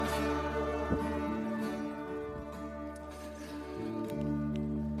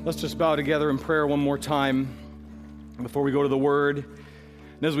Let's just bow together in prayer one more time before we go to the Word.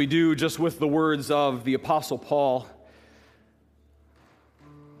 And as we do, just with the words of the Apostle Paul, I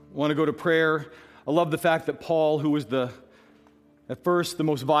want to go to prayer. I love the fact that Paul, who was at first the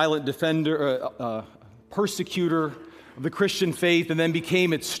most violent persecutor of the Christian faith and then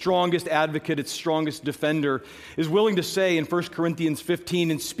became its strongest advocate, its strongest defender, is willing to say in 1 Corinthians 15,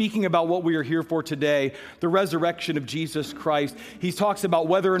 in speaking about what we are here for today, the resurrection of Jesus Christ, he talks about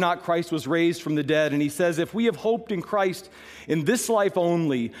whether or not Christ was raised from the dead, and he says, if we have hoped in Christ in this life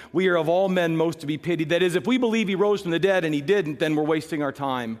only, we are of all men most to be pitied. That is, if we believe he rose from the dead and he didn't, then we're wasting our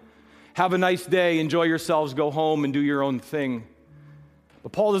time. Have a nice day, enjoy yourselves, go home and do your own thing.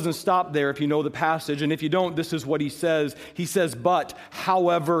 But Paul doesn't stop there if you know the passage, and if you don't, this is what he says. He says, but,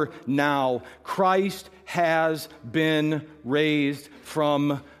 however, now, Christ has been raised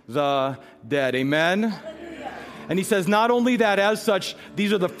from the dead. Amen? And he says, not only that, as such,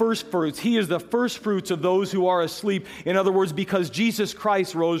 these are the first fruits. He is the first fruits of those who are asleep. In other words, because Jesus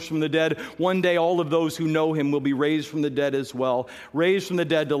Christ rose from the dead, one day all of those who know him will be raised from the dead as well. Raised from the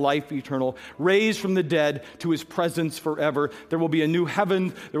dead to life eternal. Raised from the dead to his presence forever. There will be a new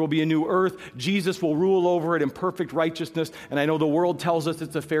heaven. There will be a new earth. Jesus will rule over it in perfect righteousness. And I know the world tells us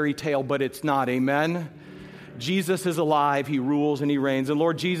it's a fairy tale, but it's not. Amen? Jesus is alive, he rules and he reigns. And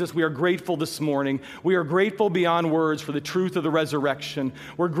Lord Jesus, we are grateful this morning. We are grateful beyond words for the truth of the resurrection.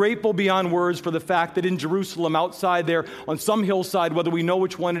 We're grateful beyond words for the fact that in Jerusalem, outside there, on some hillside, whether we know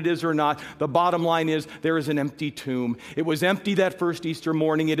which one it is or not, the bottom line is there is an empty tomb. It was empty that first Easter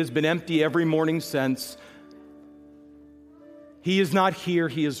morning. It has been empty every morning since. He is not here.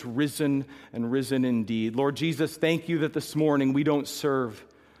 He is risen and risen indeed. Lord Jesus, thank you that this morning we don't serve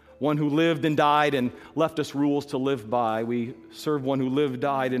one who lived and died and left us rules to live by. We serve one who lived,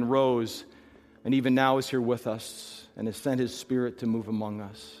 died, and rose, and even now is here with us and has sent his Spirit to move among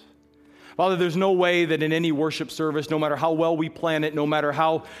us. Father, there's no way that in any worship service, no matter how well we plan it, no matter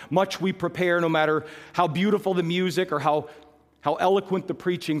how much we prepare, no matter how beautiful the music or how eloquent the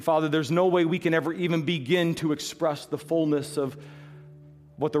preaching, Father, there's no way we can ever even begin to express the fullness of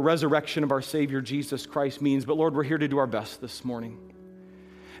what the resurrection of our Savior Jesus Christ means. But Lord, we're here to do our best this morning.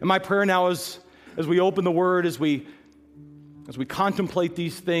 And my prayer now is, as we open the Word, as we contemplate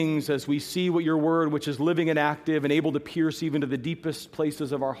these things, as we see what your Word, which is living and active and able to pierce even to the deepest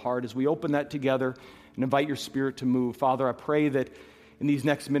places of our heart, as we open that together and invite your Spirit to move, Father, I pray that in these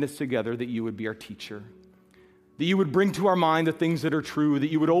next minutes together that you would be our teacher, that you would bring to our mind the things that are true, that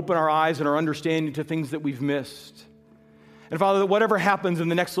you would open our eyes and our understanding to things that we've missed. And Father, that whatever happens in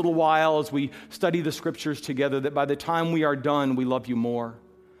the next little while as we study the Scriptures together, that by the time we are done, we love you more.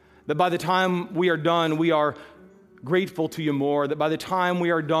 That by the time we are done, we are grateful to you more. That by the time we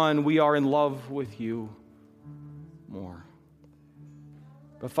are done, we are in love with you more.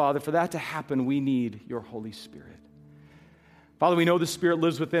 But Father, for that to happen, we need your Holy Spirit. Father, we know the Spirit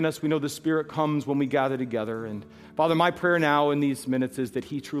lives within us. We know the Spirit comes when we gather together. And Father, my prayer now in these minutes is that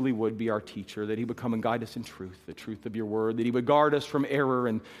he truly would be our teacher, that he would come and guide us in truth, the truth of your word, that he would guard us from error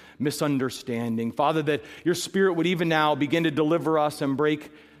and misunderstanding. Father, that your Spirit would even now begin to deliver us and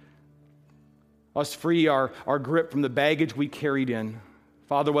break us free, our grip from the baggage we carried in.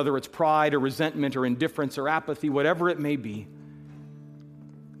 Father, whether it's pride or resentment or indifference or apathy, whatever it may be,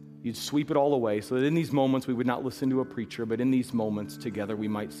 you'd sweep it all away so that in these moments we would not listen to a preacher, but in these moments together we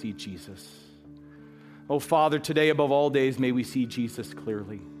might see Jesus. Oh, Father, today above all days may we see Jesus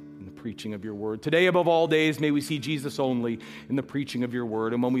clearly in the preaching of your word. Today above all days may we see Jesus only in the preaching of your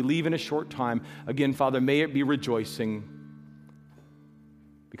word. And when we leave in a short time, again, Father, may it be rejoicing,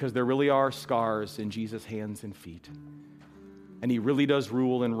 because there really are scars in Jesus' hands and feet. And he really does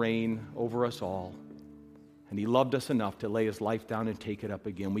rule and reign over us all. And he loved us enough to lay his life down and take it up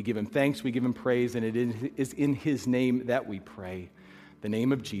again. We give him thanks, we give him praise, and it is in his name that we pray. The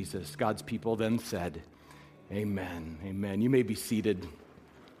name of Jesus. God's people then said, amen. Amen. You may be seated.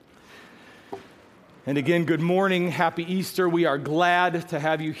 And again, good morning. Happy Easter. We are glad to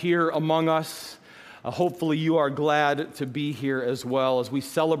have you here among us. Hopefully you are glad to be here as well as we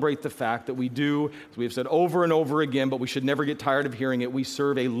celebrate the fact that we do, as we have said over and over again, but we should never get tired of hearing it, we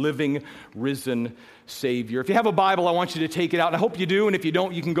serve a living, risen Savior. If you have a Bible, I want you to take it out. And I hope you do, and if you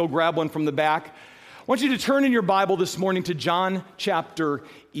don't, you can go grab one from the back. I want you to turn in your Bible this morning to John chapter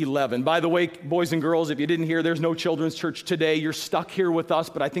 11. By the way, boys and girls, if you didn't hear, there's no children's church today. You're stuck here with us,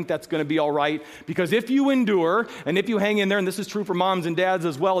 but I think that's going to be all right, because if you endure and if you hang in there, and this is true for moms and dads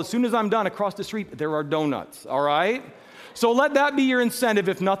as well, as soon as I'm done across the street, there are donuts, all right? So let that be your incentive,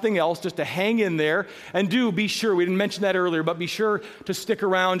 if nothing else, just to hang in there. And be sure, we didn't mention that earlier, but be sure to stick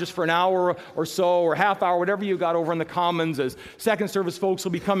around just for an hour or so, or half hour, whatever you got over in the Commons, as second service folks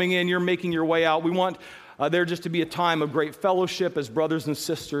will be coming in, you're making your way out. We want there just to be a time of great fellowship as brothers and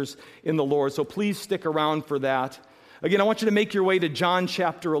sisters in the Lord. So please stick around for that. Again, I want you to make your way to John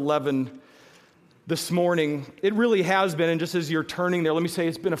chapter 11 this morning. It really has been, and just as you're turning there, let me say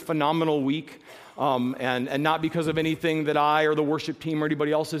it's been a phenomenal week. And not because of anything that I or the worship team or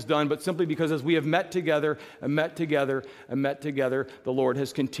anybody else has done, but simply because as we have met together and met together and met together, the Lord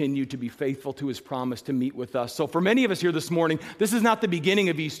has continued to be faithful to his promise to meet with us. So for many of us here this morning, this is not the beginning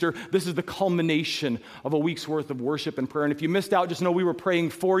of Easter. This is the culmination of a week's worth of worship and prayer. And if you missed out, just know we were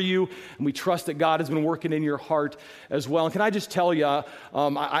praying for you, and we trust that God has been working in your heart as well. And can I just tell you,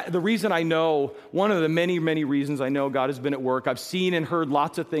 the reason I know, one of the many, many reasons I know God has been at work, I've seen and heard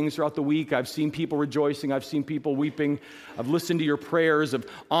lots of things throughout the week. I've seen people rejoicing. I've seen people weeping. I've listened to your prayers of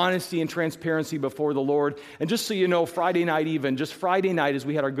honesty and transparency before the Lord. And just so you know, Friday night as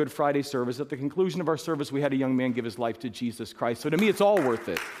we had our Good Friday service, at the conclusion of our service, we had a young man give his life to Jesus Christ. So to me, it's all worth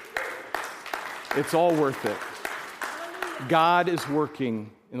it. It's all worth it. God is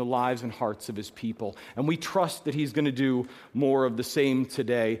working in the lives and hearts of his people. And we trust that he's going to do more of the same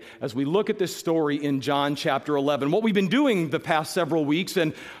today as we look at this story in John chapter 11. What we've been doing the past several weeks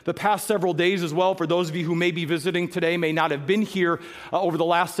and the past several days as well, for those of you who may be visiting today, may not have been here over the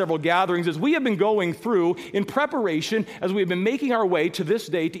last several gatherings, is we have been going through, in preparation, as we've been making our way to this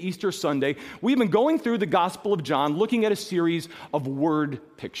day, to Easter Sunday, we've been going through the Gospel of John, looking at a series of word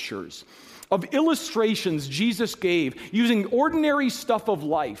pictures, of illustrations Jesus gave using ordinary stuff of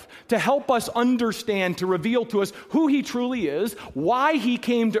life to help us understand, to reveal to us who he truly is, why he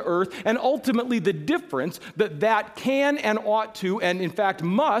came to earth, and ultimately the difference that can and ought to, and in fact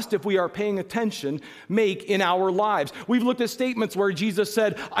must, if we are paying attention, make in our lives. We've looked at statements where Jesus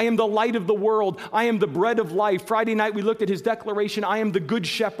said, I am the light of the world, I am the bread of life. Friday night we looked at his declaration, I am the good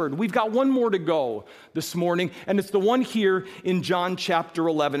shepherd. We've got one more to go this morning, and it's the one here in John chapter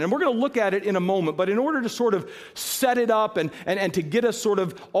 11. And we're going to look at it in a moment, but in order to sort of set it up and to get us sort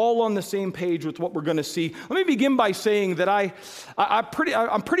of all on the same page with what we're going to see, let me begin by saying that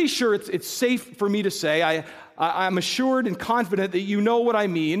I'm pretty sure it's safe for me to say, I'm assured and confident that you know what I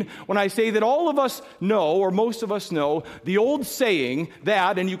mean when I say that all of us know, or most of us know, the old saying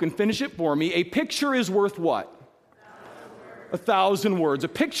that, and you can finish it for me, a picture is worth what? 1,000 words. A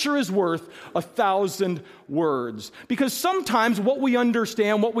picture is worth 1,000 words. Because sometimes what we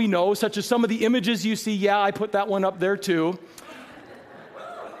understand, what we know, such as some of the images you see, yeah, I put that one up there too,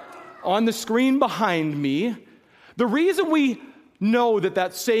 on the screen behind me, the reason we know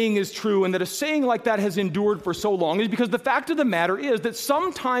that saying is true and that a saying like that has endured for so long is because the fact of the matter is that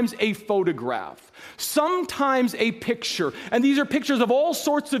sometimes a photograph, sometimes a picture, and these are pictures of all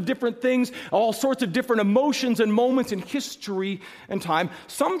sorts of different things, all sorts of different emotions and moments in history and time,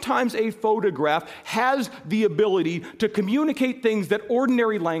 sometimes a photograph has the ability to communicate things that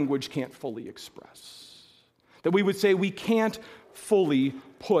ordinary language can't fully express, that we would say we can't fully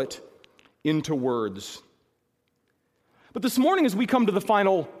put into words. But this morning, as we come to the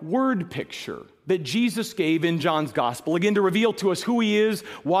final word picture that Jesus gave in John's gospel, again to reveal to us who he is,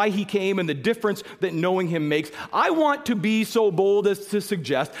 why he came, and the difference that knowing him makes, I want to be so bold as to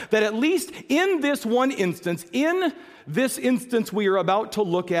suggest that at least in this one instance, in this instance we are about to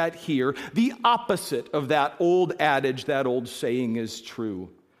look at here, the opposite of that old adage, that old saying is true,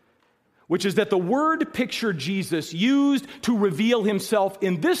 which is that the word picture Jesus used to reveal himself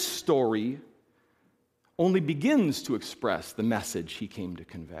in this story only begins to express the message he came to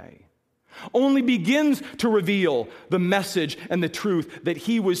convey, only begins to reveal the message and the truth that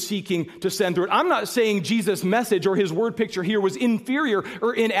he was seeking to send through it. I'm not saying Jesus' message or his word picture here was inferior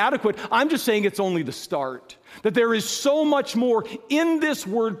or inadequate. I'm just saying it's only the start, that there is so much more in this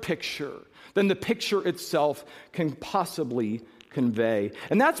word picture than the picture itself can possibly convey.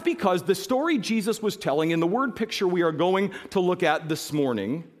 And that's because the story Jesus was telling in the word picture we are going to look at this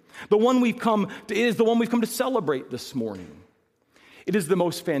morning, the one we've come to celebrate this morning. It is the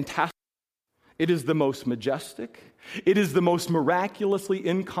most fantastic, it is the most majestic, it is the most miraculously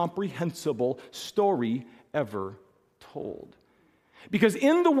incomprehensible story ever told. Because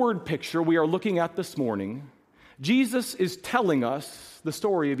in the word picture we are looking at this morning, Jesus is telling us the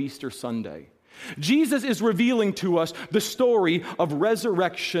story of Easter Sunday. Jesus is revealing to us the story of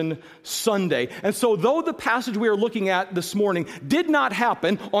Resurrection Sunday. And so though the passage we are looking at this morning did not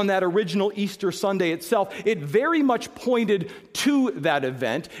happen on that original Easter Sunday itself, it very much pointed to that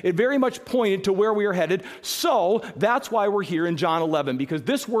event. It very much pointed to where we are headed. So that's why we're here in John 11, because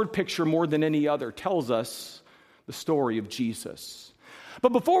this word picture more than any other tells us the story of Jesus.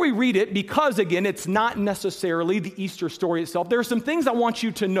 But before we read it, because again, it's not necessarily the Easter story itself, there are some things I want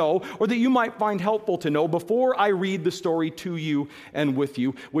you to know, or that you might find helpful to know before I read the story to you and with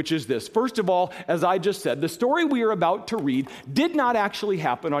you, which is this. First of all, as I just said, the story we are about to read did not actually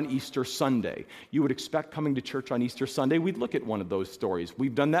happen on Easter Sunday. You would expect coming to church on Easter Sunday, we'd look at one of those stories.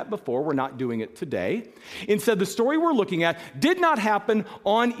 We've done that before. We're not doing it today. Instead, the story we're looking at did not happen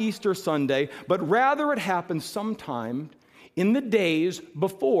on Easter Sunday, but rather it happened sometime in the days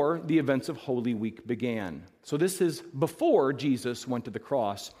before the events of Holy Week began. So this is before Jesus went to the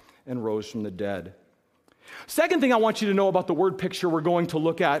cross and rose from the dead. Second thing I want you to know about the word picture we're going to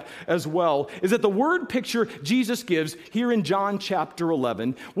look at as well is that the word picture Jesus gives here in John chapter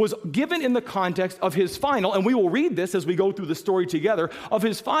 11 was given in the context of his final, and we will read this as we go through the story together, of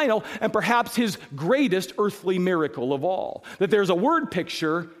his final and perhaps his greatest earthly miracle of all. That there's a word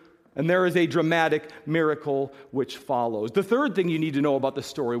picture and there is a dramatic miracle which follows. The third thing you need to know about the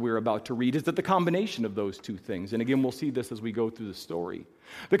story we're about to read is that the combination of those two things, and again, we'll see this as we go through the story.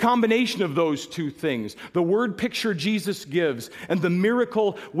 The combination of those two things, the word picture Jesus gives and the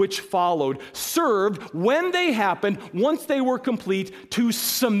miracle which followed, served when they happened, once they were complete, to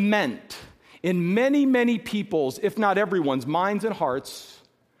cement in many, many people's, if not everyone's, minds and hearts,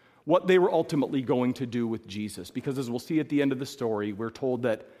 what they were ultimately going to do with Jesus. Because as we'll see at the end of the story, we're told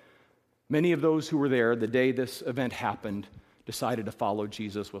that many of those who were there the day this event happened decided to follow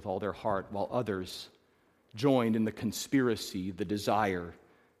Jesus with all their heart, while others joined in the conspiracy, the desire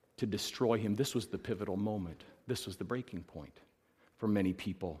to destroy him. This was the pivotal moment. This was the breaking point for many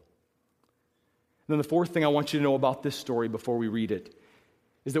people. And then the fourth thing I want you to know about this story before we read it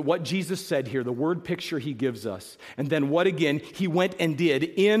is that what Jesus said here, the word picture he gives us, and then what again he went and did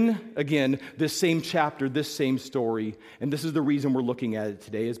in, again, this same chapter, this same story, and this is the reason we're looking at it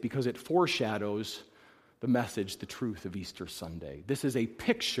today, is because it foreshadows the message, the truth of Easter Sunday. This is a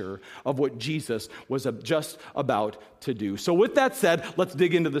picture of what Jesus was just about to do. So with that said, let's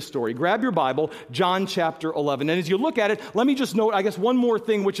dig into the story. Grab your Bible, John chapter 11. And as you look at it, let me just note, I guess, one more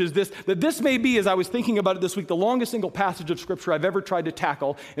thing, which is this, that this may be, as I was thinking about it this week, the longest single passage of Scripture I've ever tried to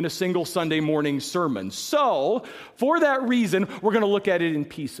tackle in a single Sunday morning sermon. So, for that reason, we're going to look at it in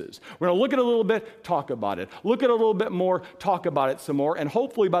pieces. We're going to look at it a little bit, talk about it. Look at it a little bit more, talk about it some more, and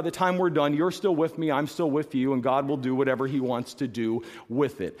hopefully by the time we're done, you're still with me, I'm still with you, and God will do whatever he wants to do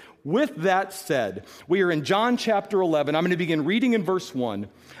with it. With that said, we are in John chapter 11. I'm going to begin reading in verse 1.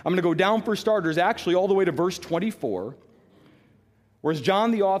 I'm going to go down for starters, actually all the way to verse 24. Whereas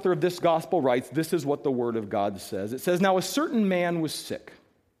John, the author of this gospel, writes, this is what the word of God says. It says, "Now a certain man was sick,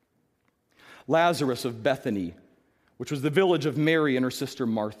 Lazarus of Bethany, which was the village of Mary and her sister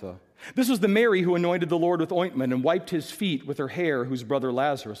Martha. This was the Mary who anointed the Lord with ointment and wiped his feet with her hair, whose brother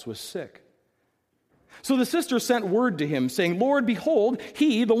Lazarus was sick. So the sister sent word to him, saying, 'Lord, behold,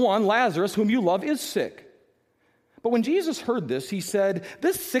 he, the one, Lazarus, whom you love, is sick.' But when Jesus heard this, he said,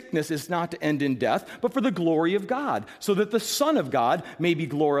 'This sickness is not to end in death, but for the glory of God, so that the Son of God may be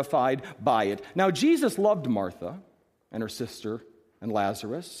glorified by it.' Now Jesus loved Martha and her sister and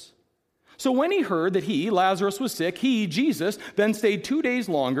Lazarus. So when he heard that he, Lazarus, was sick, he, Jesus, then stayed 2 days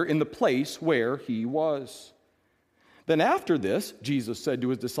longer in the place where he was. Then after this, Jesus said to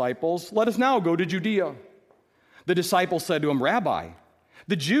his disciples, 'Let us now go to Judea.' The disciples said to him, 'Rabbi,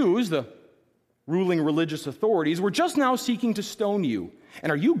 the Jews, the ruling religious authorities, were just now seeking to stone you.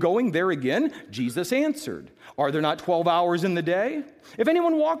 And are you going there again?' Jesus answered, 'Are there not 12 hours in the day? If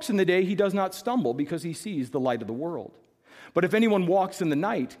anyone walks in the day, he does not stumble because he sees the light of the world. But if anyone walks in the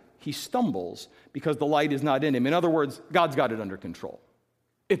night, he stumbles because the light is not in him.'" In other words, God's got it under control.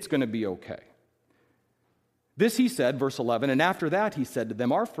 It's going to be okay. This he said, verse 11, "And after that he said to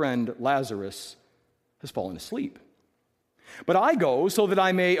them, 'Our friend Lazarus has fallen asleep. But I go so that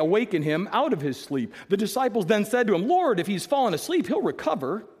I may awaken him out of his sleep.' The disciples then said to him, 'Lord, if he's fallen asleep, he'll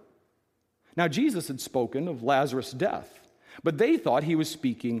recover.' Now Jesus had spoken of Lazarus' death, but they thought he was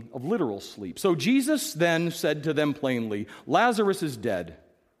speaking of literal sleep. So Jesus then said to them plainly, 'Lazarus is dead.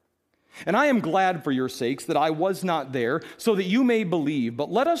 And I am glad for your sakes that I was not there, so that you may believe.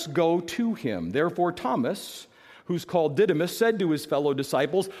 But let us go to him.' Therefore Thomas, who's called Didymus, said to his fellow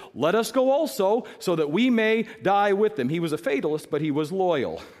disciples, 'Let us go also, so that we may die with him.' He was a fatalist, but he was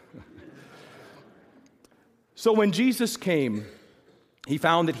loyal. So when Jesus came, he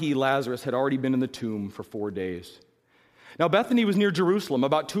found that he, Lazarus, had already been in the tomb for 4 days. Now Bethany was near Jerusalem,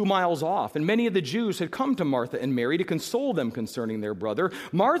 about 2 miles off, and many of the Jews had come to Martha and Mary to console them concerning their brother.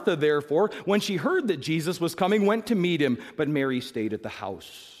 Martha, therefore, when she heard that Jesus was coming, went to meet him, but Mary stayed at the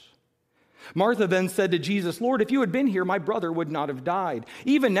house. Martha then said to Jesus, "Lord, if you had been here, my brother would not have died.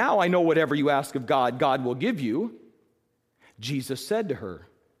 Even now I know whatever you ask of God, God will give you." Jesus said to her,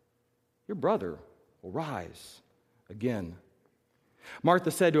 "Your brother will rise again."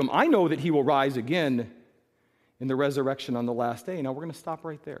 Martha said to him, "I know that he will rise again in the resurrection on the last day." Now we're going to stop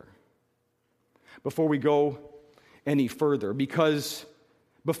right there before we go any further, because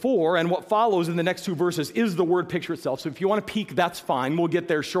before and what follows in the next two verses is the word picture itself. So if you want to peek, that's fine. We'll get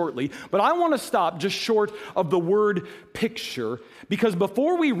there shortly. But I want to stop just short of the word picture, because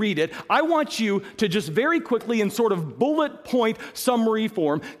before we read it, I want you to just very quickly, in sort of bullet point summary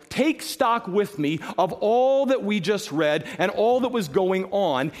form, take stock with me of all that we just read and all that was going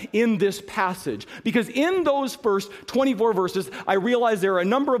on in this passage. Because in those first 24 verses, I realize there are a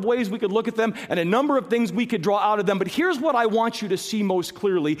number of ways we could look at them and a number of things we could draw out of them. But here's what I want you to see most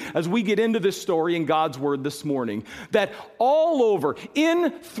clearly as we get into this story in God's Word this morning. That all over, in,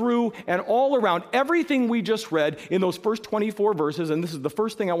 through, and all around, everything we just read in those first 24 verses, and this is the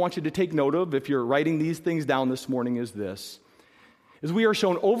first thing I want you to take note of if you're writing these things down this morning, is this, is we are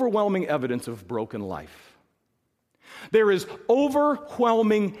shown overwhelming evidence of broken life. There is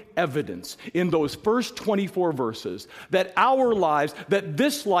overwhelming evidence in those first 24 verses that our lives, that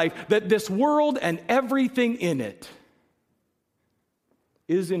this life, that this world and everything in it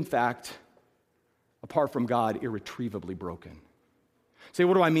is in fact, apart from God, irretrievably broken. Say,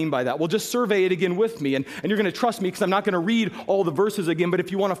 what do I mean by that? Well, just survey it again with me, and you're going to trust me because I'm not going to read all the verses again, but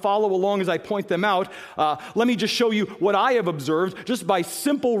if you want to follow along as I point them out, let me just show you what I have observed just by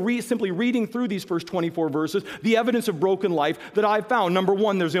simply reading through these first 24 verses, the evidence of broken life that I've found. Number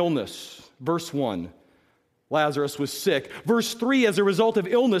one, there's illness. Verse 1. Lazarus was sick. Verse 3, as a result of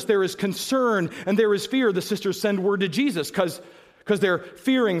illness, there is concern and there is fear. The sisters send word to Jesus because they're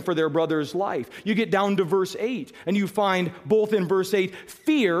fearing for their brother's life. You get down to verse 8, and you find both in verse 8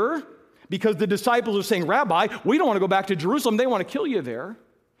 fear, because the disciples are saying, "Rabbi, we don't want to go back to Jerusalem. They want to kill you there."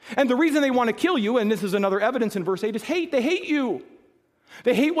 And the reason they want to kill you, and this is another evidence in verse 8, is hate. They hate you.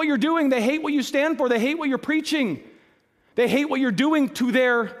 They hate what you're doing. They hate what you stand for. They hate what you're preaching. They hate what you're doing to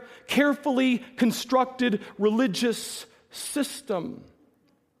their carefully constructed religious system.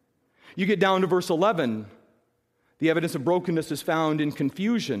 You get down to verse 11. The evidence of brokenness is found in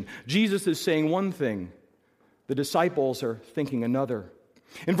confusion. Jesus is saying one thing. The disciples are thinking another.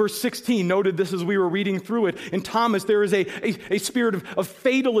 In verse 16, noted this as we were reading through it, in Thomas there is a spirit of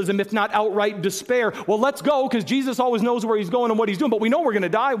fatalism, if not outright despair. Well, let's go, because Jesus always knows where he's going and what he's doing, but we know we're going to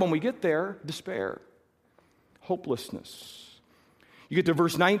die when we get there. Despair. Hopelessness. You get to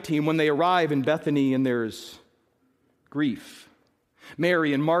verse 19, when they arrive in Bethany, and there's grief.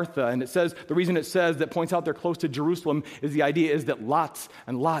 Mary and Martha, and it says, the reason it says that points out they're close to Jerusalem is the idea is that lots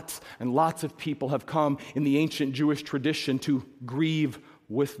and lots and lots of people have come in the ancient Jewish tradition to grieve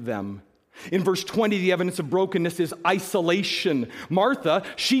with them. In verse 20, the evidence of brokenness is isolation. Martha,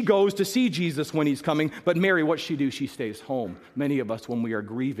 she goes to see Jesus when he's coming, but Mary, what's she do? She stays home. Many of us, when we are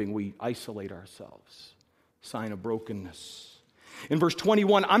grieving, we isolate ourselves. Sign of brokenness. In verse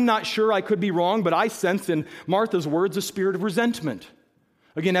 21, I'm not sure, I could be wrong, but I sense in Martha's words a spirit of resentment.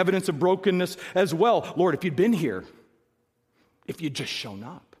 Again, evidence of brokenness as well. Lord, if you'd been here, if you'd just shown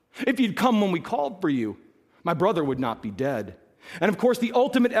up, if you'd come when we called for you, my brother would not be dead. And of course, the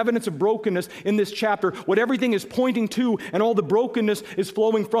ultimate evidence of brokenness in this chapter, what everything is pointing to and all the brokenness is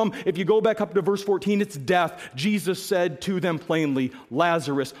flowing from, if you go back up to verse 14, it's death. Jesus said to them plainly,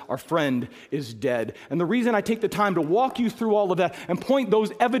 Lazarus, our friend, is dead. And the reason I take the time to walk you through all of that and point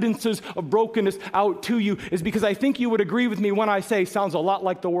those evidences of brokenness out to you is because I think you would agree with me when I say, sounds a lot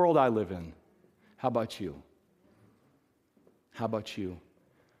like the world I live in. How about you? How about you?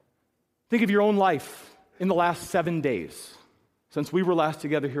 Think of your own life in the last 7 days. Since we were last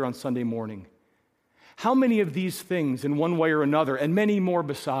together here on Sunday morning, how many of these things in one way or another, and many more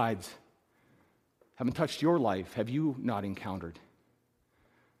besides, haven't touched your life? Have you not encountered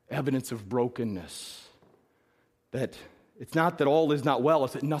evidence of brokenness? That it's not that all is not well,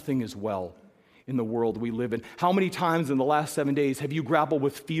 it's that nothing is well in the world we live in. How many times in the last 7 days have you grappled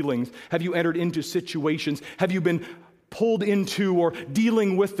with feelings? Have you entered into situations? Have you been pulled into or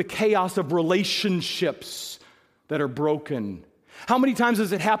dealing with the chaos of relationships that are broken? How many times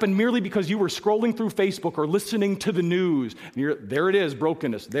has it happened merely because you were scrolling through Facebook or listening to the news? And there it is,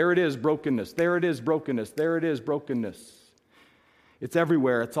 brokenness. There it is, brokenness. There it is, brokenness. There it is, brokenness. It's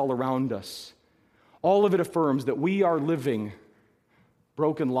everywhere. It's all around us. All of it affirms that we are living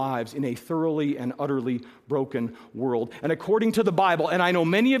broken lives in a thoroughly and utterly broken world. And according to the Bible, and I know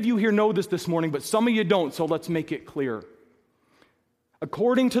many of you here know this morning, but some of you don't, so let's make it clear.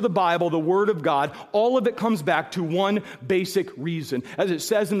 According to the Bible, the Word of God, all of it comes back to one basic reason. As it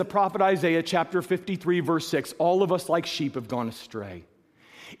says in the prophet Isaiah chapter 53, verse 6, all of us like sheep have gone astray.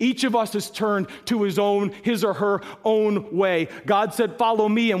 Each of us has turned to his or her own way. God said, follow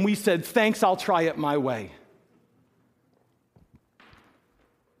me, and we said, thanks, I'll try it my way.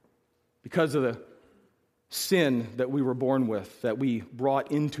 Because of the sin that we were born with, that we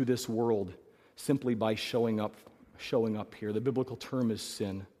brought into this world simply by showing up here. The biblical term is sin.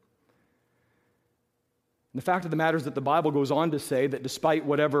 And the fact of the matter is that the Bible goes on to say that despite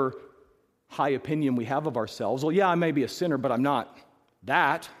whatever high opinion we have of ourselves, well, yeah, I may be a sinner, but I'm not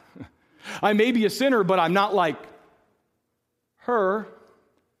that. I may be a sinner, but I'm not like her.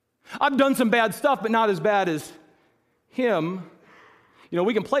 I've done some bad stuff, but not as bad as him. You know,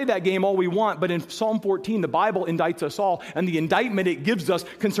 we can play that game all we want, but in Psalm 14, the Bible indicts us all, and the indictment it gives us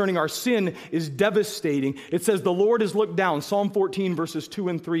concerning our sin is devastating. It says, the Lord has looked down, Psalm 14, verses 2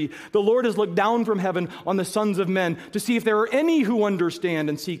 and 3. The Lord has looked down from heaven on the sons of men to see if there are any who understand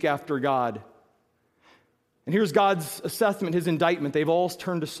and seek after God. And here's God's assessment, his indictment. They've all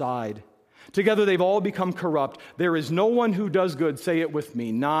turned aside. Together they've all become corrupt. There is no one who does good, say it with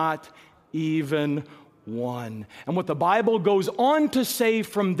me, not even one. And what the Bible goes on to say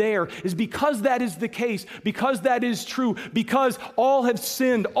from there is because that is the case, because that is true, because all have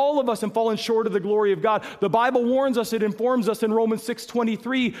sinned, all of us have fallen short of the glory of God. The Bible warns us, it informs us in Romans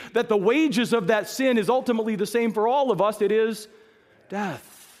 6:23 that the wages of that sin is ultimately the same for all of us. It is death.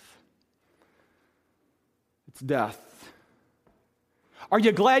 It's death. Are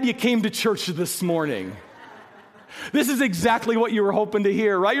you glad you came to church this morning? This is exactly what you were hoping to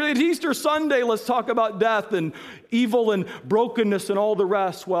hear, right? It's Easter Sunday, let's talk about death and evil and brokenness and all the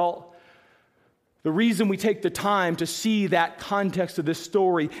rest. Well, the reason we take the time to see that context of this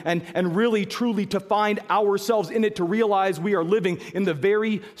story and really truly to find ourselves in it, to realize we are living in the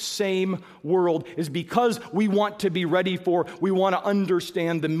very same world, is because we want to be ready we want to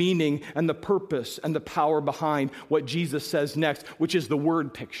understand the meaning and the purpose and the power behind what Jesus says next, which is the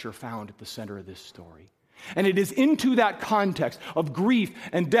word picture found at the center of this story. And it is into that context of grief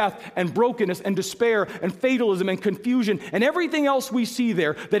and death and brokenness and despair and fatalism and confusion and everything else we see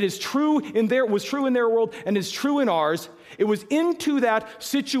there that is was true in their world and is true in ours. It was into that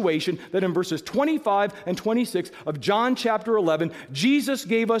situation that in verses 25 and 26 of John chapter 11, Jesus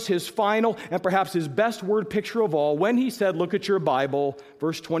gave us his final and perhaps his best word picture of all when he said, look at your Bible,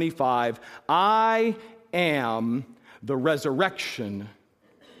 verse 25, I am the resurrection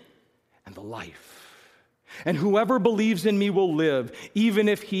and the life. And whoever believes in me will live, even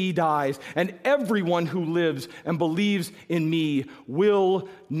if he dies. And everyone who lives and believes in me will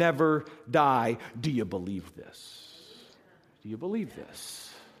never die. Do you believe this? Do you believe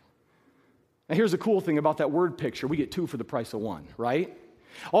this? Now here's the cool thing about that word picture. We get two for the price of one, right?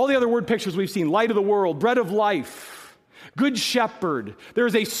 All the other word pictures we've seen, light of the world, bread of life, good shepherd.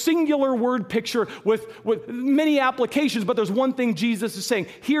 There's a singular word picture with many applications, but there's one thing Jesus is saying.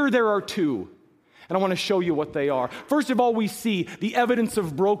 Here there are two. And I want to show you what they are. First of all, we see the evidence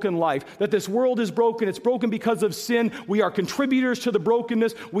of broken life, that this world is broken. It's broken because of sin. We are contributors to the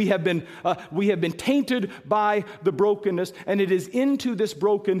brokenness. We have been tainted by the brokenness. And it is into this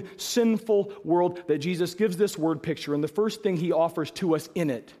broken, sinful world that Jesus gives this word picture. And the first thing he offers to us in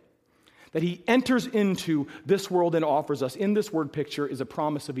it, that he enters into this world and offers us in this word picture, is a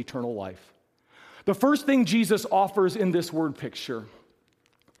promise of eternal life. The first thing Jesus offers in this word picture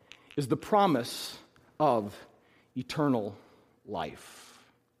is the promise of eternal life.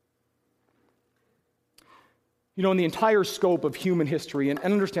 You know, in the entire scope of human history, and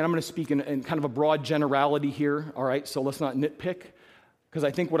understand, I'm going to speak in kind of a broad generality here, all right? So let's not nitpick, because I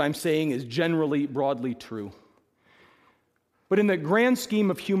think what I'm saying is generally broadly true. But in the grand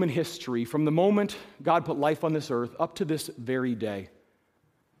scheme of human history, from the moment God put life on this earth up to this very day,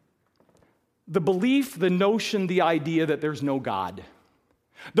 the belief, the notion, the idea that there's no God,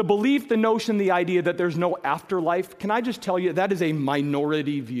 the belief, the notion, the idea that there's no afterlife, can I just tell you, that is a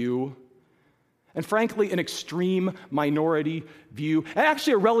minority view. And frankly, an extreme minority view, and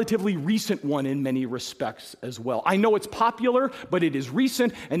actually a relatively recent one in many respects as well. I know it's popular, but it is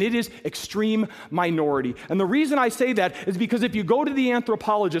recent, and it is extreme minority. And the reason I say that is because if you go to the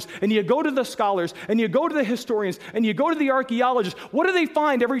anthropologists, and you go to the scholars, and you go to the historians, and you go to the archaeologists, what do they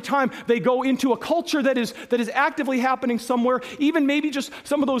find every time they go into a culture that is actively happening somewhere, even maybe just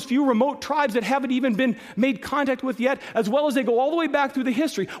some of those few remote tribes that haven't even been made contact with yet, as well as they go all the way back through the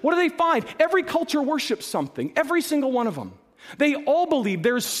history? What do they find? Every culture worships something, every single one of them. They all believe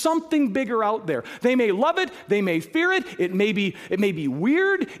there's something bigger out there. They may love it, they may fear it, it may be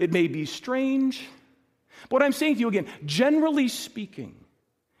weird, it may be strange, But what I'm saying to you again, generally speaking,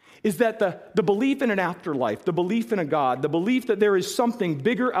 is that the belief in an afterlife, the belief in a God, the belief that there is something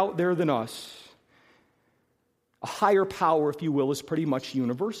bigger out there than us, a higher power, if you will, is pretty much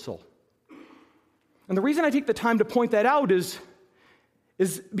universal. And the reason I take the time to point that out is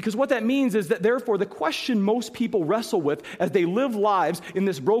because what that means is that therefore the question most people wrestle with as they live lives in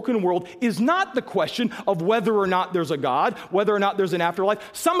this broken world is not the question of whether or not there's a God, whether or not there's an afterlife.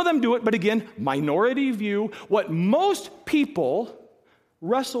 Some of them do it, but again, minority view. What most people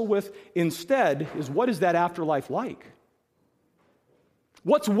wrestle with instead is, what is that afterlife like?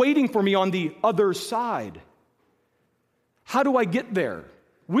 What's waiting for me on the other side? How do I get there?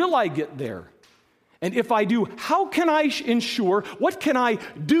 Will I get there? And if I do, how can I ensure, what can I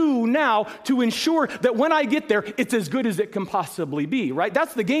do now to ensure that when I get there, it's as good as it can possibly be, right?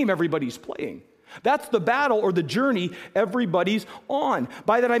 That's the game everybody's playing. That's the battle or the journey everybody's on.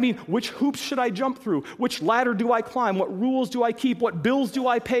 By that I mean, which hoops should I jump through? Which ladder do I climb? What rules do I keep? What bills do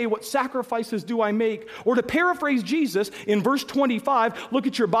I pay? What sacrifices do I make? Or to paraphrase Jesus in verse 25, look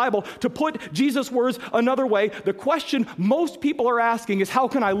at your Bible, to put Jesus' words another way, the question most people are asking is, how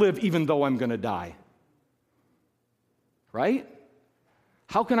can I live even though I'm going to die? Right?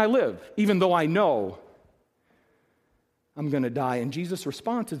 How can I live even though I know I'm going to die? And Jesus'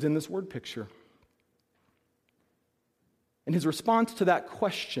 response is in this word picture. And his response to that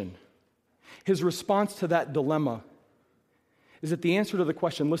question, his response to that dilemma, is that the answer to the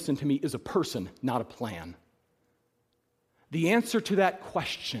question, listen to me, is a person, not a plan. The answer to that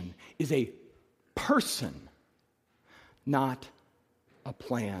question is a person, not a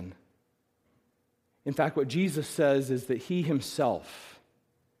plan. In fact, what Jesus says is that he himself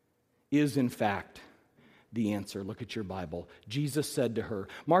is, in fact, the answer. Look at your Bible. Jesus said to her,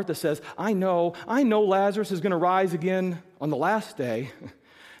 Martha says, I know Lazarus is going to rise again on the last day.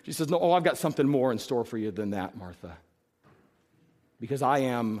 She says, no, I've got something more in store for you than that, Martha. Because I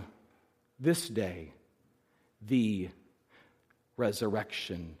am this day the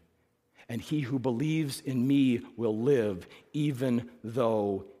resurrection. And he who believes in me will live even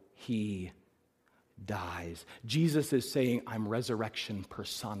though he dies. Jesus is saying, I'm resurrection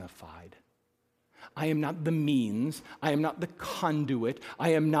personified. I am not the means. I am not the conduit.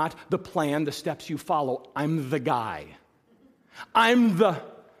 I am not the plan, the steps you follow. I'm the guy. I'm the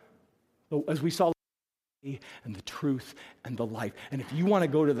as we saw, and the truth and the life. And if you want to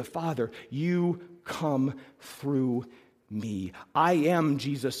go to the Father, you come through me. I am,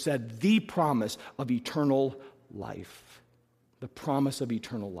 Jesus said, the promise of eternal life. The promise of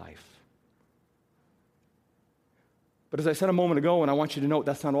eternal life. But as I said a moment ago, and I want you to note,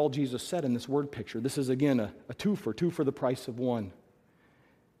 that's not all Jesus said in this word picture. This is, again, a two for the price of one.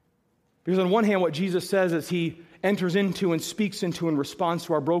 Because on one hand, what Jesus says as he enters into and speaks into and responds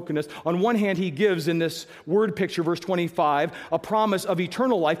to our brokenness, on one hand, he gives in this word picture, verse 25, a promise of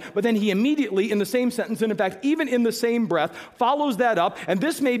eternal life, but then he immediately, in the same sentence, and in fact, even in the same breath, follows that up, and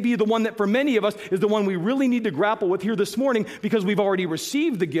this may be the one that for many of us is the one we really need to grapple with here this morning, because we've already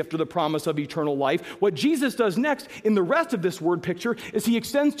received the gift of the promise of eternal life. What Jesus does next in the rest of this word picture is he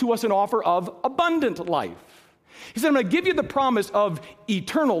extends to us an offer of abundant life. He said, I'm going to give you the promise of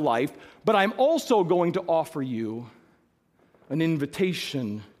eternal life, but I'm also going to offer you an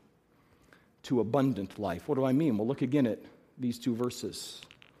invitation to abundant life. What do I mean? Well, look again at these two verses.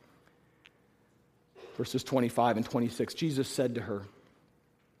 Verses 25 and 26. Jesus said to her,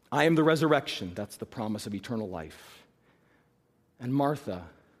 I am the resurrection. That's the promise of eternal life. And Martha,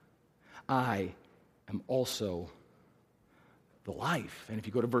 I am also the life. And if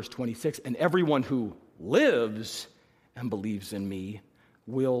you go to verse 26, and everyone who lives and believes in me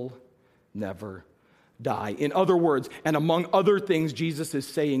will never die. In other words, and among other things Jesus is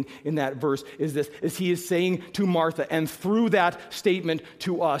saying in that verse is this, is he is saying to Martha and through that statement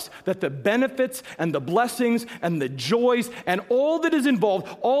to us that the benefits and the blessings and the joys and all that is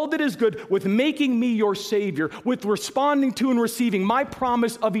involved, all that is good with making me your Savior, with responding to and receiving my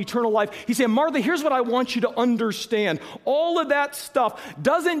promise of eternal life. He's saying, Martha, here's what I want you to understand. All of that stuff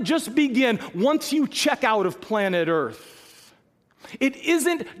doesn't just begin once you check out of planet Earth. It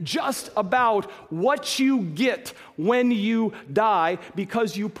isn't just about what you get when you die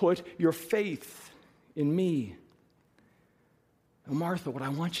because you put your faith in me. Now, Martha, what I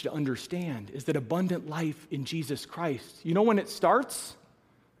want you to understand is that abundant life in Jesus Christ, you know when it starts?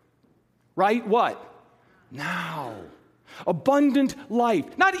 Right? What? Now. Abundant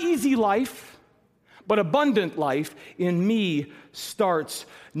life. Not easy life, but abundant life in me starts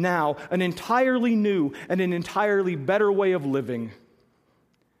now. An entirely new and an entirely better way of living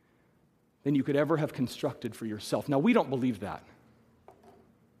than you could ever have constructed for yourself. Now, we don't believe that,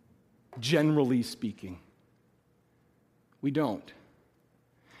 generally speaking. We don't.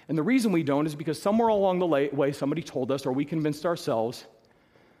 And the reason we don't is because somewhere along the way somebody told us, or we convinced ourselves,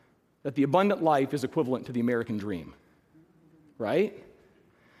 that the abundant life is equivalent to the American dream. Right?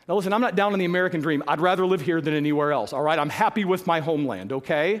 Now listen, I'm not down on the American dream. I'd rather live here than anywhere else, all right? I'm happy with my homeland,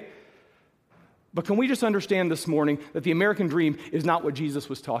 okay? But can we just understand this morning that the American dream is not what Jesus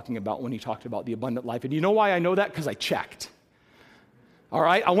was talking about when he talked about the abundant life? And you know why I know that? Because I checked. All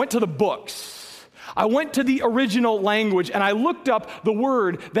right? I went to the books. I went to the original language and I looked up the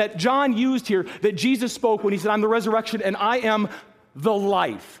word that John used here that Jesus spoke when he said, I'm the resurrection and I am the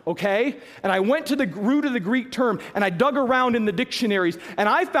life, okay? And I went to the root of the Greek term and I dug around in the dictionaries and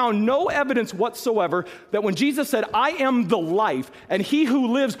I found no evidence whatsoever that when Jesus said, I am the life and he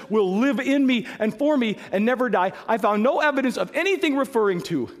who lives will live in me and for me and never die, I found no evidence of anything referring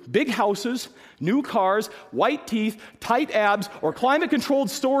to big houses, new cars, white teeth, tight abs, or climate-controlled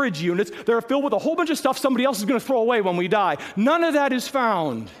storage units that are filled with a whole bunch of stuff somebody else is going to throw away when we die. None of that is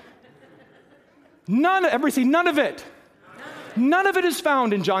found. None of it. None of it is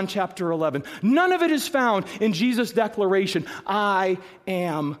found in John chapter 11. None of it is found in Jesus' declaration, I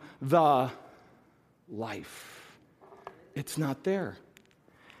am the life. It's not there.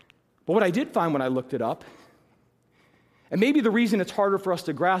 But what I did find when I looked it up, and maybe the reason it's harder for us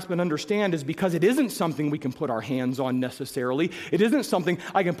to grasp and understand is because it isn't something we can put our hands on necessarily. It isn't something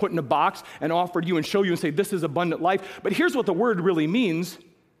I can put in a box and offer to you and show you and say, this is abundant life. But here's what the word really means.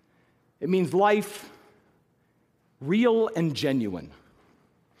 It means life real and genuine,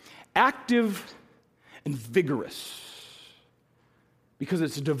 active and vigorous, because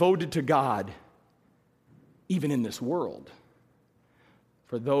it's devoted to God, even in this world,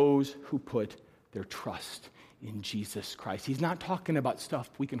 for those who put their trust in Jesus Christ. He's not talking about stuff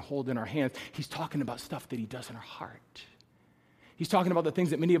we can hold in our hands. He's talking about stuff that he does in our heart. He's talking about the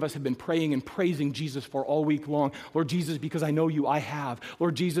things that many of us have been praying and praising Jesus for all week long. Lord Jesus, because I know you, I have.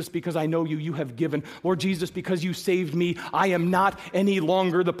 Lord Jesus, because I know you, you have given. Lord Jesus, because you saved me, I am not any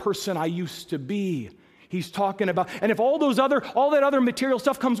longer the person I used to be. He's talking about, and if all that other material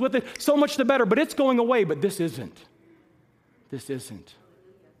stuff comes with it, so much the better, but it's going away, but this isn't. This isn't.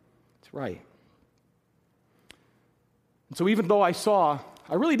 That's right. And so even though I saw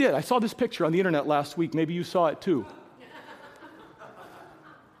this picture on the internet last week, maybe you saw it too.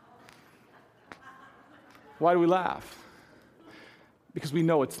 Why do we laugh? Because we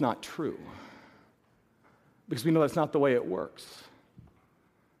know it's not true. Because we know that's not the way it works.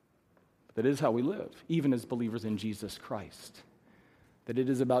 That is how we live, even as believers in Jesus Christ. That it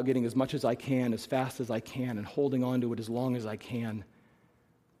is about getting as much as I can, as fast as I can, and holding on to it as long as I can.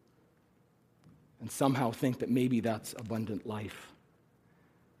 And somehow think that maybe that's abundant life.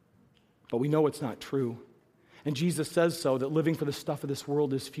 But we know it's not true. And Jesus says so, that living for the stuff of this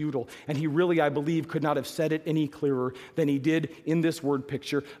world is futile. And he really, I believe, could not have said it any clearer than he did in this word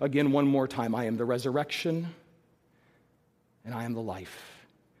picture. Again, one more time, I am the resurrection and I am the life.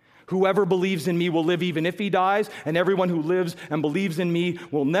 Whoever believes in me will live even if he dies, and everyone who lives and believes in me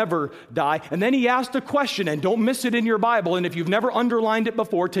will never die. And then he asked a question, and don't miss it in your Bible, and if you've never underlined it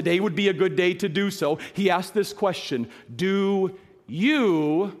before, today would be a good day to do so. He asked this question, do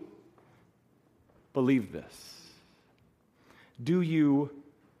you believe this? Do you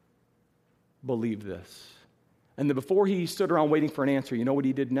believe this? And then before he stood around waiting for an answer, you know what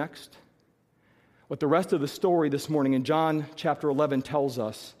he did next? What the rest of the story this morning in John chapter 11 tells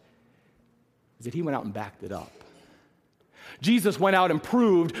us is that he went out and backed it up. Jesus went out and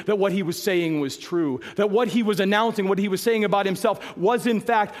proved that what he was saying was true, that what he was announcing, what he was saying about himself was in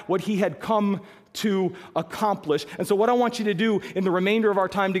fact what he had come to accomplish. And so what I want you to do in the remainder of our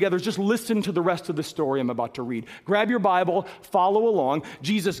time together is just listen to the rest of the story I'm about to read. Grab your Bible, follow along.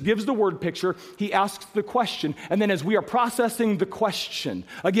 Jesus gives the word picture. He asks the question. And then as we are processing the question,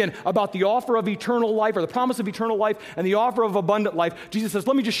 again, about the offer of eternal life or the promise of eternal life and the offer of abundant life, Jesus says,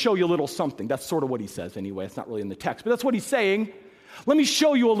 let me just show you a little something. That's sort of what he says anyway. It's not really in the text, but that's what he's saying. Let me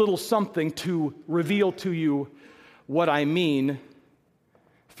show you a little something to reveal to you what I mean.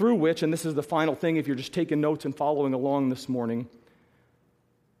 Through which, and this is the final thing if you're just taking notes and following along this morning,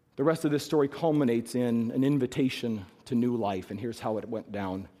 the rest of this story culminates in an invitation to new life, and here's how it went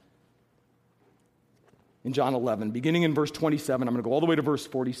down. In John 11, beginning in verse 27, I'm going to go all the way to verse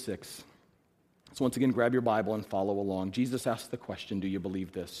 46. So once again, grab your Bible and follow along. Jesus asked the question, do you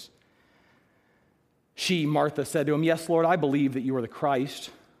believe this? She, Martha, said to him, yes, Lord, I believe that you are the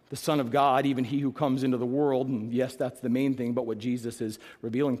Christ, the Son of God, even he who comes into the world. And yes, that's the main thing, but what Jesus is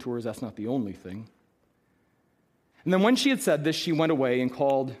revealing to her is that's not the only thing. And then when she had said this, she went away and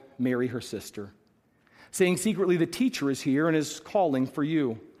called Mary, her sister, saying secretly, the teacher is here and is calling for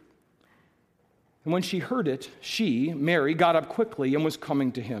you. And when she heard it, she, Mary, got up quickly and was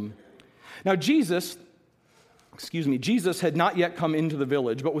coming to him. Now Jesus had not yet come into the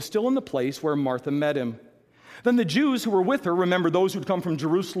village, but was still in the place where Martha met him. Then the Jews who were with her, remember those who'd come from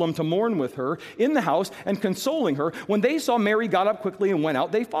Jerusalem to mourn with her, in the house and consoling her, when they saw Mary got up quickly and went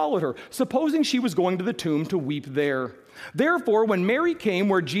out, they followed her, supposing she was going to the tomb to weep there. Therefore, when Mary came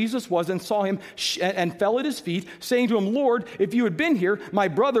where Jesus was and saw him and fell at his feet, saying to him, Lord, if you had been here, my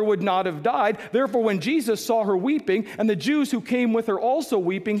brother would not have died. Therefore, when Jesus saw her weeping, and the Jews who came with her also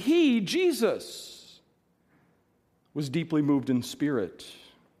weeping, he, Jesus, was deeply moved in spirit.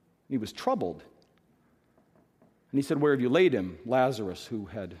 He was troubled. And he said, where have you laid him? Lazarus, who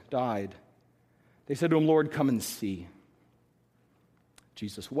had died. They said to him, Lord, come and see.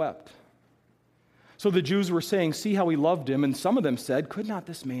 Jesus wept. So the Jews were saying, see how he loved him. And some of them said, could not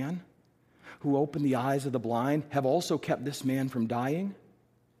this man who opened the eyes of the blind have also kept this man from dying?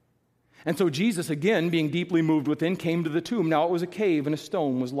 And so Jesus, again, being deeply moved within, came to the tomb. Now it was a cave, and a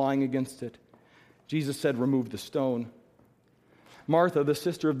stone was lying against it. Jesus said, remove the stone. Martha, the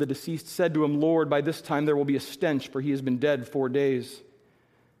sister of the deceased, said to him, Lord, by this time there will be a stench, for he has been dead 4 days.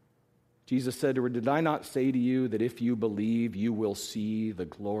 Jesus said to her, did I not say to you that if you believe, you will see the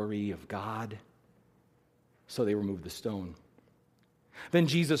glory of God? So they removed the stone. Then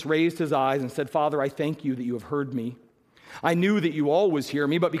Jesus raised his eyes and said, Father, I thank you that you have heard me. I knew that you always hear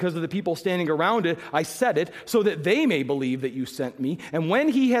me, but because of the people standing around it, I said it, so that they may believe that you sent me. And when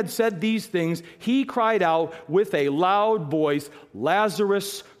he had said these things, he cried out with a loud voice,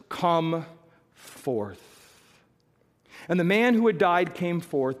 Lazarus, come forth. And the man who had died came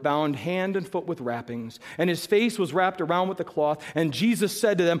forth, bound hand and foot with wrappings, and his face was wrapped around with a cloth. And Jesus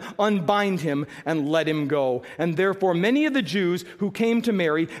said to them, unbind him and let him go. And therefore many of the Jews who came to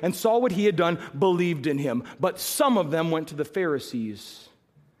Mary and saw what he had done believed in him. But some of them went to the Pharisees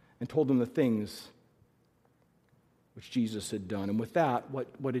and told them the things which Jesus had done. And with that,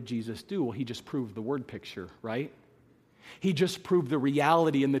 what did Jesus do? Well, he just proved the word picture, right? He just proved the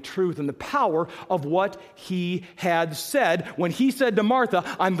reality and the truth and the power of what he had said when he said to Martha,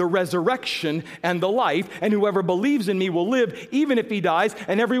 I'm the resurrection and the life, and whoever believes in me will live even if he dies,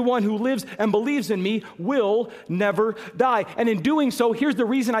 and everyone who lives and believes in me will never die. And in doing so, here's the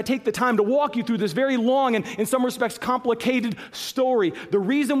reason I take the time to walk you through this very long and in some respects complicated story. The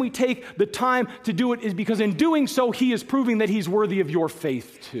reason we take the time to do it is because in doing so, he is proving that he's worthy of your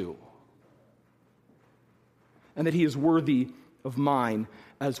faith too. And that he is worthy of mine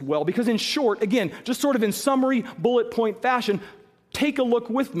as well. Because in short, again, just sort of in summary, bullet point fashion, take a look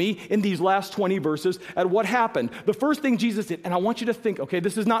with me in these last 20 verses at what happened. The first thing Jesus did, and I want you to think, okay,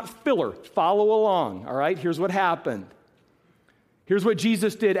 this is not filler. Follow along, all right? Here's what happened. Here's what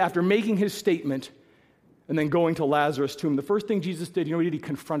Jesus did after making his statement and then going to Lazarus' tomb. The first thing Jesus did, you know what he did? He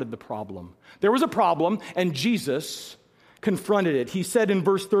confronted the problem. There was a problem, and Jesus confronted it. He said in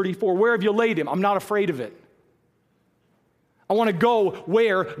verse 34, where have you laid him? I'm not afraid of it. I want to go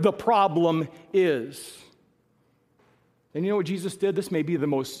where the problem is. And you know what Jesus did? This may be the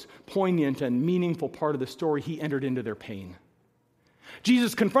most poignant and meaningful part of the story. He entered into their pain.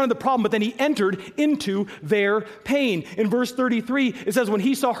 Jesus confronted the problem, but then he entered into their pain. In verse 33, it says, when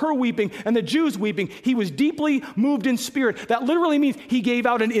he saw her weeping and the Jews weeping, he was deeply moved in spirit. That literally means he gave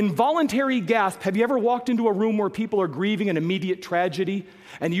out an involuntary gasp. Have you ever walked into a room where people are grieving an immediate tragedy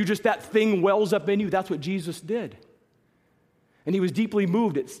and that thing wells up in you? That's what Jesus did. And he was deeply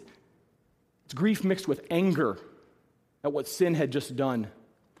moved. It's grief mixed with anger at what sin had just done.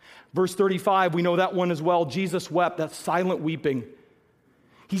 Verse 35, we know that one as well. Jesus wept, that's silent weeping.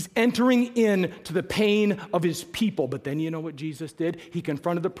 He's entering into the pain of his people. But then you know what Jesus did? He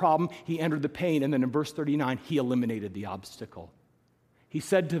confronted the problem, he entered the pain, and then in verse 39, he eliminated the obstacle. He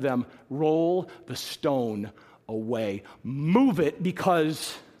said to them, roll the stone away. Move it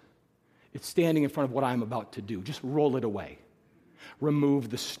because it's standing in front of what I'm about to do. Just roll it away. Remove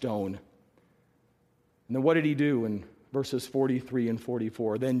the stone. And then what did he do in verses 43 and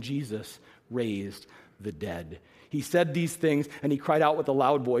 44? Then Jesus raised the dead. He said these things, and he cried out with a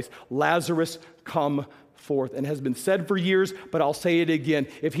loud voice, Lazarus, come forth. And has been said for years, but I'll say it again.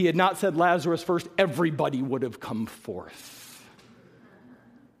 If he had not said Lazarus first, everybody would have come forth.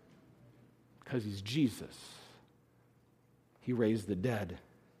 Because he's Jesus. He raised the dead.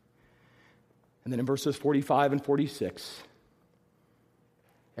 And then in verses 45 and 46,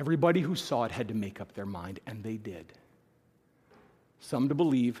 everybody who saw it had to make up their mind, and they did. Some to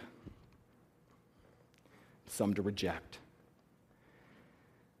believe, some to reject.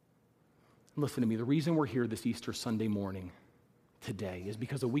 Listen to me, the reason we're here this Easter Sunday morning today is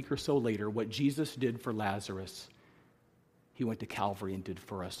because a week or so later, what Jesus did for Lazarus, he went to Calvary and did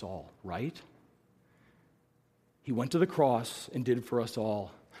for us all, right? He went to the cross and did for us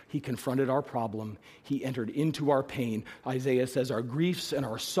all. He confronted our problem. He entered into our pain. Isaiah says our griefs and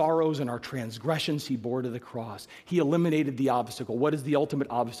our sorrows and our transgressions he bore to the cross. He eliminated the obstacle. What is the ultimate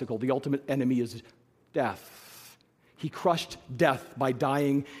obstacle? The ultimate enemy is death. He crushed death by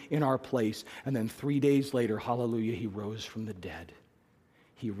dying in our place. And then 3 days later, hallelujah, he rose from the dead.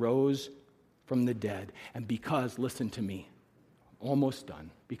 He rose from the dead. And because, listen to me, almost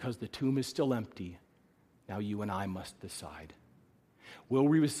done, because the tomb is still empty, now you and I must decide. Will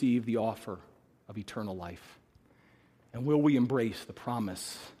we receive the offer of eternal life? And will we embrace the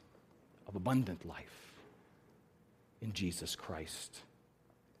promise of abundant life in Jesus Christ?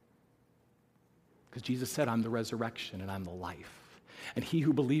 Because Jesus said, I'm the resurrection and I'm the life. And he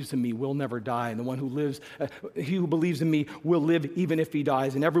who believes in me will never die. And the one who lives, he who believes in me will live even if he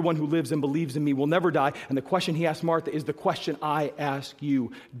dies. And everyone who lives and believes in me will never die. And the question he asked Martha is the question I ask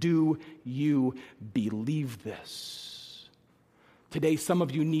you. Do you believe this? Today, some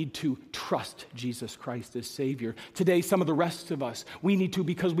of you need to trust Jesus Christ as Savior. Today, some of the rest of us, we need to,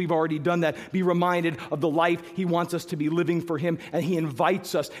 because we've already done that, be reminded of the life he wants us to be living for him, and he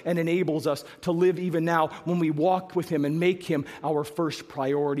invites us and enables us to live even now when we walk with him and make him our first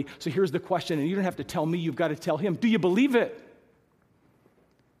priority. So here's the question, and you don't have to tell me, you've got to tell him. Do you believe it?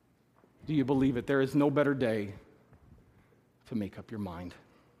 Do you believe it? There is no better day to make up your mind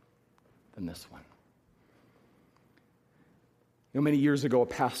than this one. You know, many years ago, a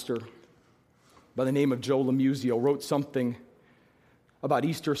pastor by the name of Joe Lamuzio wrote something about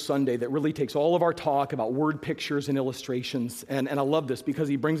Easter Sunday that really takes all of our talk about word pictures and illustrations, and I love this because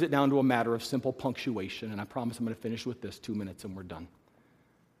he brings it down to a matter of simple punctuation, and I promise I'm going to finish with this 2 minutes and we're done.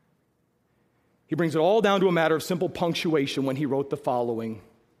 He brings it all down to a matter of simple punctuation when he wrote the following,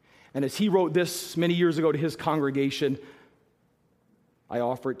 and as he wrote this many years ago to his congregation, I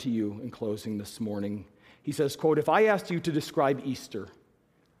offer it to you in closing this morning. He says, quote, if I asked you to describe Easter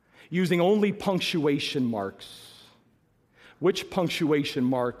using only punctuation marks, which punctuation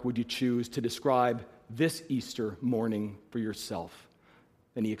mark would you choose to describe this Easter morning for yourself?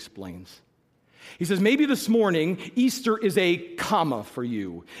 Then he explains. He says, maybe this morning, Easter is a comma for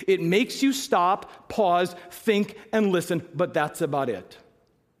you. It makes you stop, pause, think, and listen, but that's about it.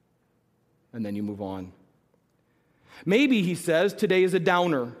 And then you move on. Maybe, he says, today is a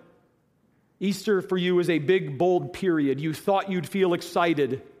downer. Easter for you is a big, bold period. You thought you'd feel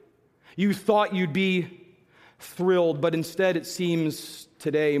excited. You thought you'd be thrilled, but instead it seems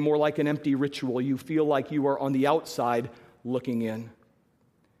today more like an empty ritual. You feel like you are on the outside looking in.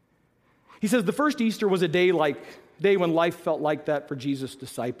 He says the first Easter was a day when life felt like that for Jesus'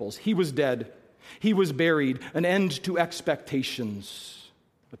 disciples. He was dead. He was buried. An end to expectations.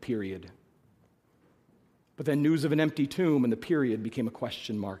 A period. But then news of an empty tomb and the period became a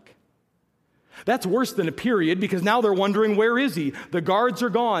question mark. That's worse than a period because now they're wondering, where is he? The guards are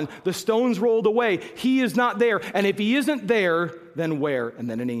gone. The stones rolled away. He is not there. And if he isn't there, then where? And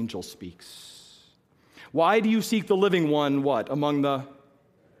then an angel speaks. Why do you seek the living one? What?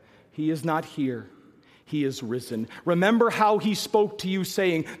 He is not here. He is risen. Remember how he spoke to you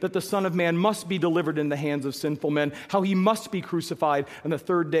saying that the Son of Man must be delivered in the hands of sinful men, how he must be crucified and the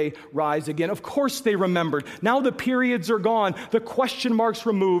third day rise again. Of course they remembered. Now the periods are gone, the question marks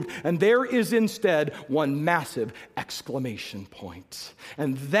removed, and there is instead one massive exclamation point.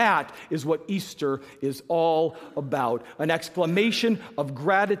 And that is what Easter is all about, an exclamation of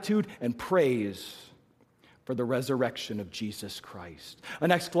gratitude and praise for the resurrection of Jesus Christ.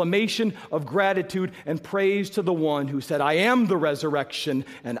 An exclamation of gratitude and praise to the one who said, I am the resurrection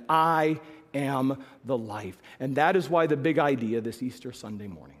and I am the life. And that is why the big idea this Easter Sunday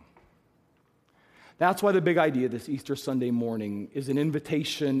morning. That's why the big idea this Easter Sunday morning is an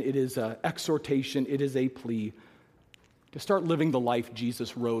invitation, it is an exhortation, it is a plea to start living the life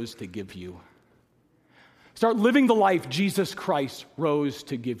Jesus rose to give you. Start living the life Jesus Christ rose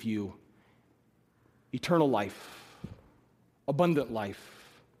to give you. Eternal life, abundant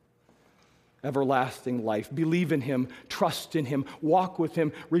life, everlasting life. Believe in him, trust in him, walk with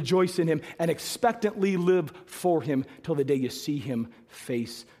him, rejoice in him, and expectantly live for him till the day you see him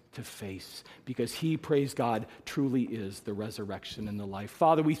face to face. Because he, praise God, truly is the resurrection and the life.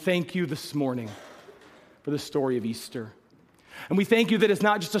 Father, we thank you this morning for the story of Easter. And we thank you that it's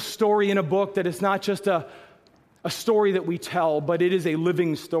not just a story in a book, that it's not just a story that we tell, but it is a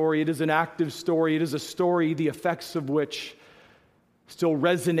living story. It is an active story. It is a story, the effects of which still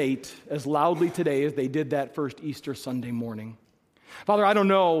resonate as loudly today as they did that first Easter Sunday morning. Father, I don't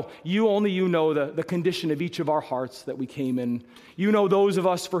know. Only you know the condition of each of our hearts that we came in. You know those of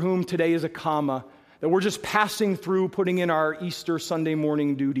us for whom today is a comma, that we're just passing through, putting in our Easter Sunday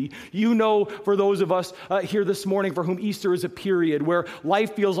morning duty. You know, for those of us here this morning for whom Easter is a period where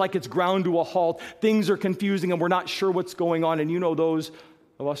life feels like it's ground to a halt, things are confusing and we're not sure what's going on. And you know those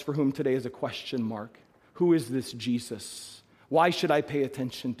of us for whom today is a question mark. Who is this Jesus? Why should I pay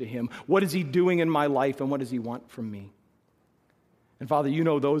attention to him? What is he doing in my life and what does he want from me? And Father, you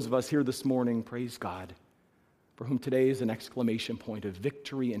know those of us here this morning, praise God, for whom today is an exclamation point of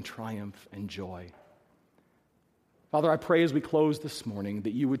victory and triumph and joy. Father, I pray as we close this morning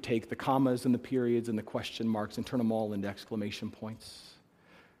that you would take the commas and the periods and the question marks and turn them all into exclamation points.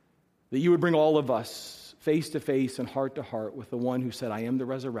 That you would bring all of us face to face and heart to heart with the one who said, I am the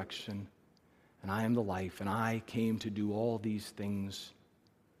resurrection and I am the life, and I came to do all these things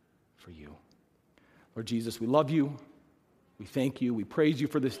for you. Lord Jesus, we love you. We thank you. We praise you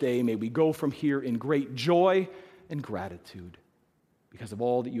for this day. May we go from here in great joy and gratitude because of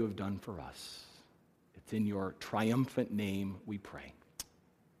all that you have done for us. It's in your triumphant name we pray.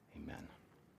 Amen.